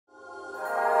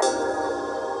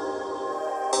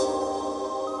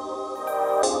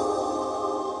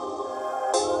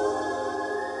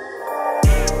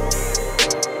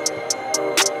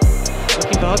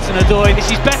Hudson-Odoi,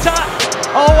 this is better.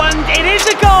 Oh, and it is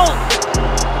a goal!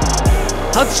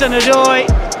 Hudson-Odoi,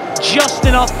 just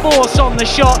enough force on the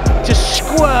shot to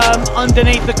squirm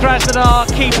underneath the Krasnodar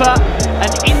keeper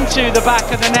and into the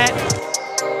back of the net.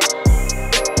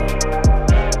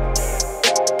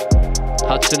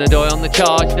 Hudson-Odoi on the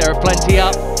charge, there are plenty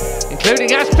up, including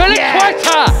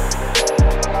Azpilicueta!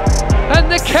 And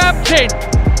the captain,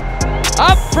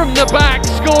 up from the back,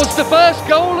 scores the first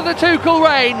goal of the Tuchel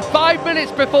reign 5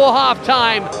 minutes before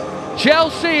half-time.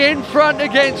 Chelsea in front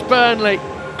against Burnley.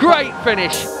 Great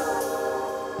finish.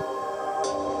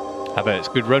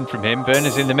 Havertz, good run from him.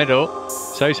 Werner's in the middle.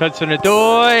 So's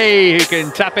Hudson-Odoi, who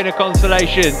can tap in a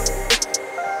consolation.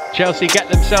 Chelsea get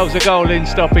themselves a goal in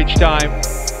stoppage time.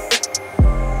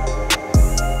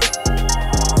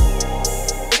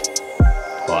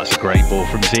 Well, that's a great ball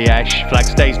from Ziyech. Flag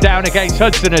stays down against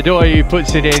Hudson-Odoi, who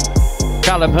puts it in.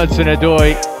 Callum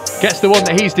Hudson-Odoi gets the one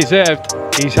that he's deserved.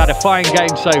 He's had a fine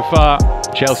game so far.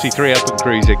 Chelsea 3 up and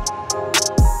cruising.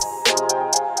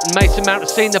 Mason Mount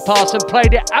has seen the pass and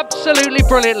played it absolutely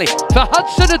brilliantly. For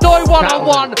Hudson-Odoi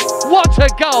one-on-one, what a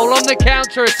goal on the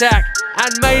counter-attack.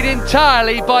 And made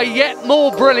entirely by yet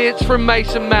more brilliance from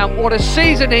Mason Mount. What a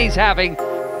season he's having.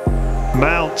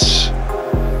 Mount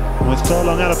with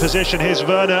Furlong out of position. Here's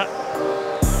Werner.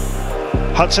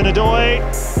 Hudson-Odoi.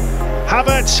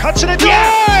 Havertz. Hudson-Odoi!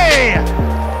 Yeah!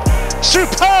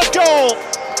 Superb goal!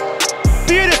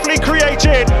 Beautifully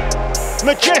created.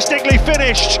 Majestically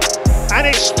finished. And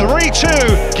it's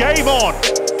 3-2. Game on.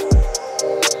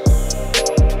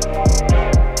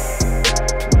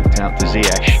 Out to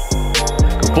Ziyech.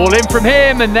 Good ball in from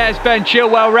him, and there's Ben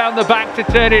Chilwell round the back to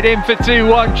turn it in for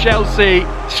 2-1 Chelsea.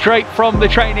 Straight from the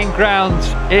training grounds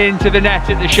into the net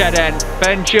at the shed end.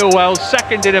 Ben Chilwell,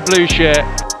 second in a blue shirt.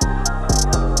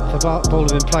 If the ball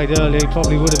had been played earlier, he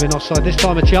probably would have been offside. This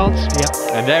time a chance.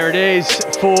 Yeah. And there it is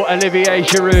for Olivier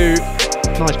Giroud.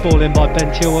 Nice ball in by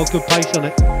Ben Chilwell, good pace on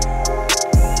it.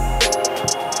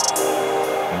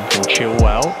 And from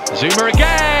Chilwell. Zuma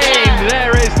again!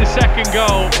 There is the second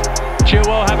goal.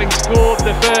 Chilwell, having scored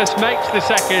the first, makes the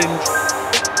second.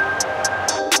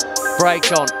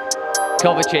 Break on.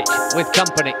 Kovacic with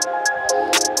company.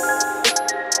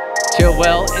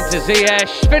 Chilwell into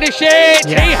Ziyech. Finish it!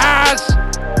 Yes. He has!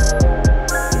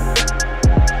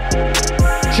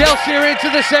 Chelsea are into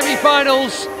the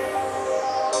semi-finals.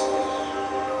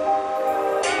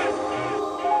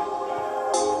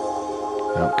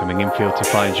 Coming infield to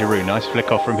find Giroud. Nice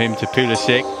flick off from him to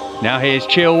Pulisic. Now here's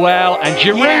Chilwell and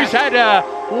Giroud's header.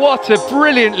 What a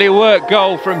brilliantly worked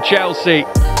goal from Chelsea.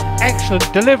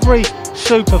 Excellent delivery,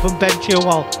 super from Ben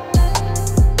Chilwell.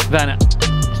 Werner,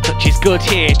 his touch is good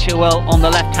here. Chilwell on the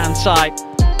left-hand side.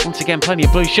 Once again, plenty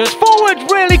of blue shirts. Forward,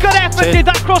 really good effort. Did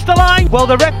that cross the line? Well,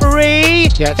 the referee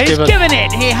is given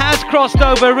it. He has crossed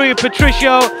over Rui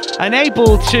Patricio and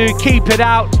able to keep it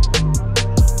out.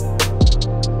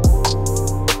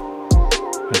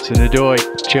 Hudson-Odoi,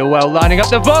 Chilwell lining up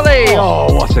the volley.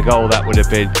 Oh, what a goal that would have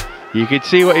been. You could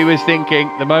see what he was thinking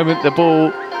the moment the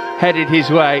ball headed his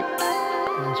way.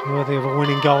 It's worthy of a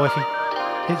winning goal if he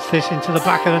hits this into the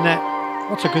back of the net.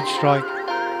 What a good strike.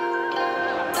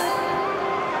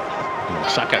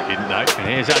 Sacco didn't know. And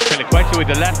here's Azpilicueta with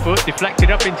the left foot,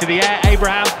 deflected up into the air.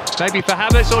 Abraham, maybe for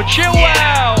Havertz or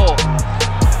Chilwell.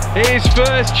 His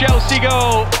first Chelsea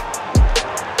goal.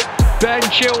 Ben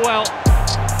Chilwell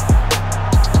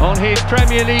on his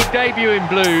Premier League debut in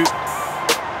blue.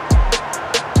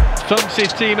 Thumps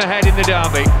his team ahead in the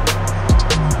derby.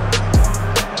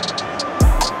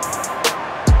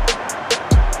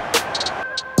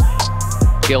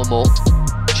 Gilmore,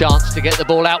 chance to get the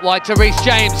ball out wide to Reece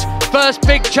James. First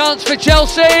big chance for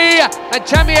Chelsea, and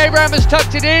Tammy Abraham has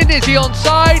tucked it in. Is he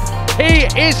onside? He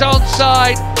is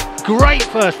onside. Great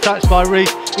first touch by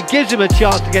Reece. It gives him a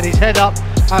chance to get his head up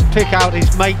and pick out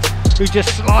his mate, who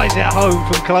just slides it home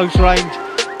from close range.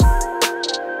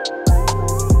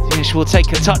 Ziyech will take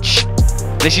a touch.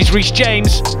 This is Reece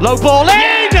James. Low ball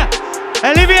in!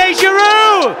 Olivier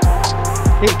Giroud!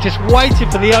 It's just waiting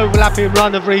for the overlapping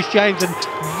run of Reece James, and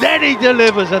then he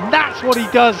delivers, and that's what he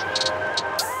does.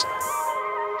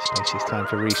 Space is time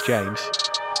for Reece James.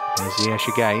 Here's Ziyech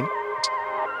again.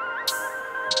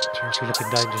 Chelsea looking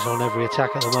dangerous on every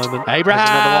attack at the moment.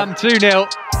 Abraham, 2-0.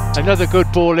 Another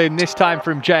good ball in, this time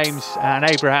from James, and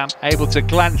Abraham able to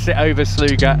glance it over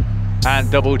Sluga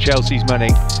and double Chelsea's money.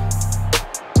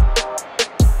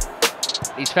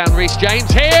 He's found Reece James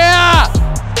here!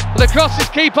 The crosses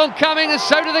keep on coming, and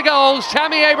so do the goals.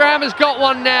 Tammy Abraham has got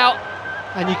one now.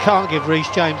 And you can't give Reece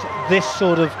James this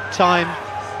sort of time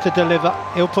to deliver.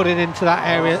 He'll put it into that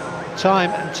area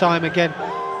time and time again.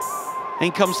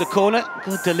 In comes the corner,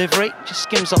 good delivery, just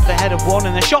skims off the head of one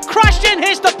and the shot crashed in,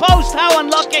 hits the post, how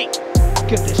unlucky!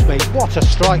 Goodness me, what a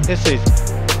strike this is.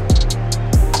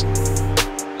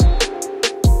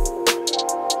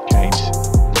 James,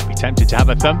 be tempted to have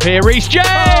a thump here, Reece James!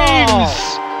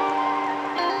 Oh.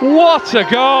 What a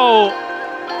goal!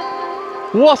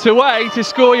 What a way to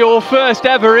score your first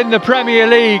ever in the Premier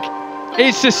League.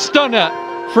 It's a stunner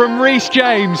from Reece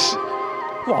James.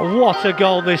 Well, what a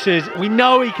goal this is. We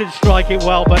know he can strike it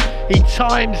well, but he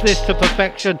times this to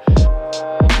perfection.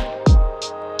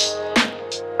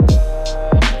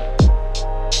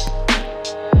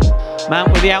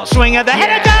 Mount with the outswinger, the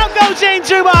header down goes in,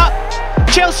 Zuma.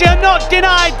 Chelsea are not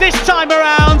denied this time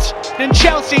around, and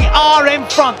Chelsea are in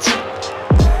front.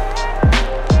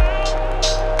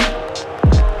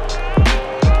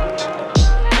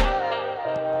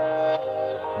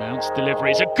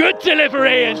 Delivery is a good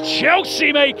delivery and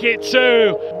Chelsea make it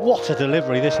too. What a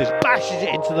delivery this is, bashes it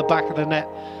into the back of the net.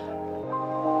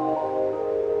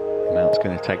 Mount's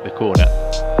going to take the corner.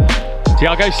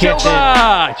 Thiago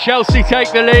Silva, Chelsea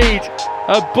take the lead.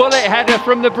 A bullet header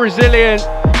from the Brazilian.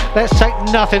 Let's take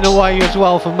nothing away as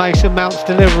well from Mason Mount's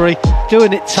delivery.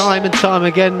 Doing it time and time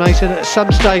again, Mason. At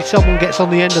some stage someone gets on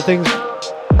the end of things.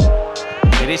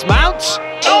 It is Mount.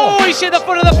 Oh, he's hit the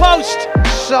foot of the post.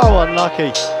 So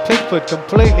unlucky. Pickford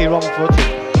completely wrong-footed.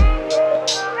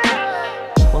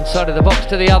 One side of the box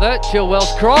to the other.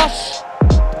 Chilwell's cross.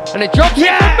 And it drops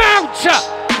in for Mount!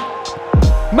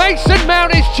 Mason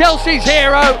Mount is Chelsea's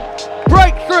hero.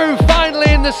 Breakthrough finally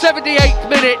in the 78th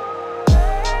minute.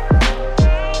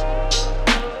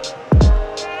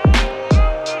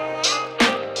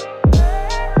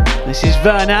 This is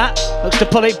Werner. Looks to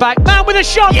pull it back. Mount with a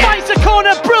shot. Finds the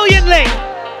corner brilliantly.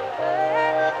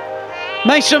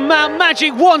 Mason Mount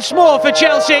magic once more for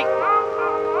Chelsea.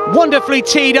 Wonderfully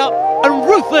teed up and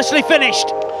ruthlessly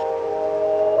finished.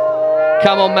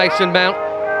 Come on, Mason Mount.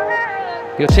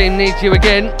 Your team needs you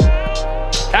again.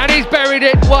 And he's buried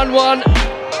it, 1-1.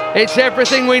 It's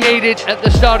everything we needed at the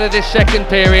start of this second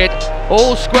period.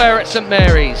 All square at St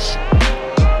Mary's.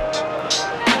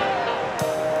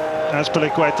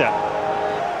 Azpilicueta.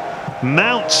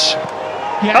 Mount.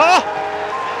 Oh!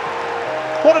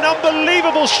 What an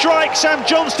unbelievable strike. Sam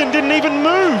Johnston didn't even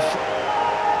move.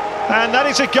 And that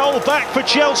is a goal back for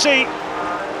Chelsea.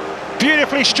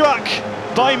 Beautifully struck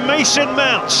by Mason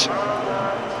Mount.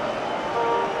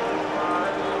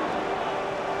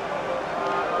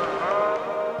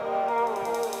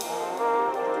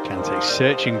 Kanté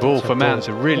searching ball for Mount. It's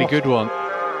a really good one.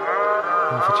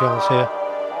 For Chelsea here.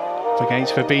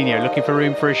 Against Fabinho, looking for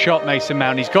room for a shot. Mason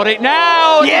Mount, he's got it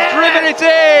now. He's driven it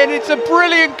in. It's a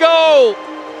brilliant goal.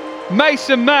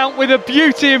 Mason Mount with a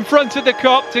beauty in front of the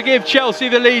Kop to give Chelsea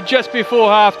the lead just before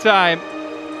half-time.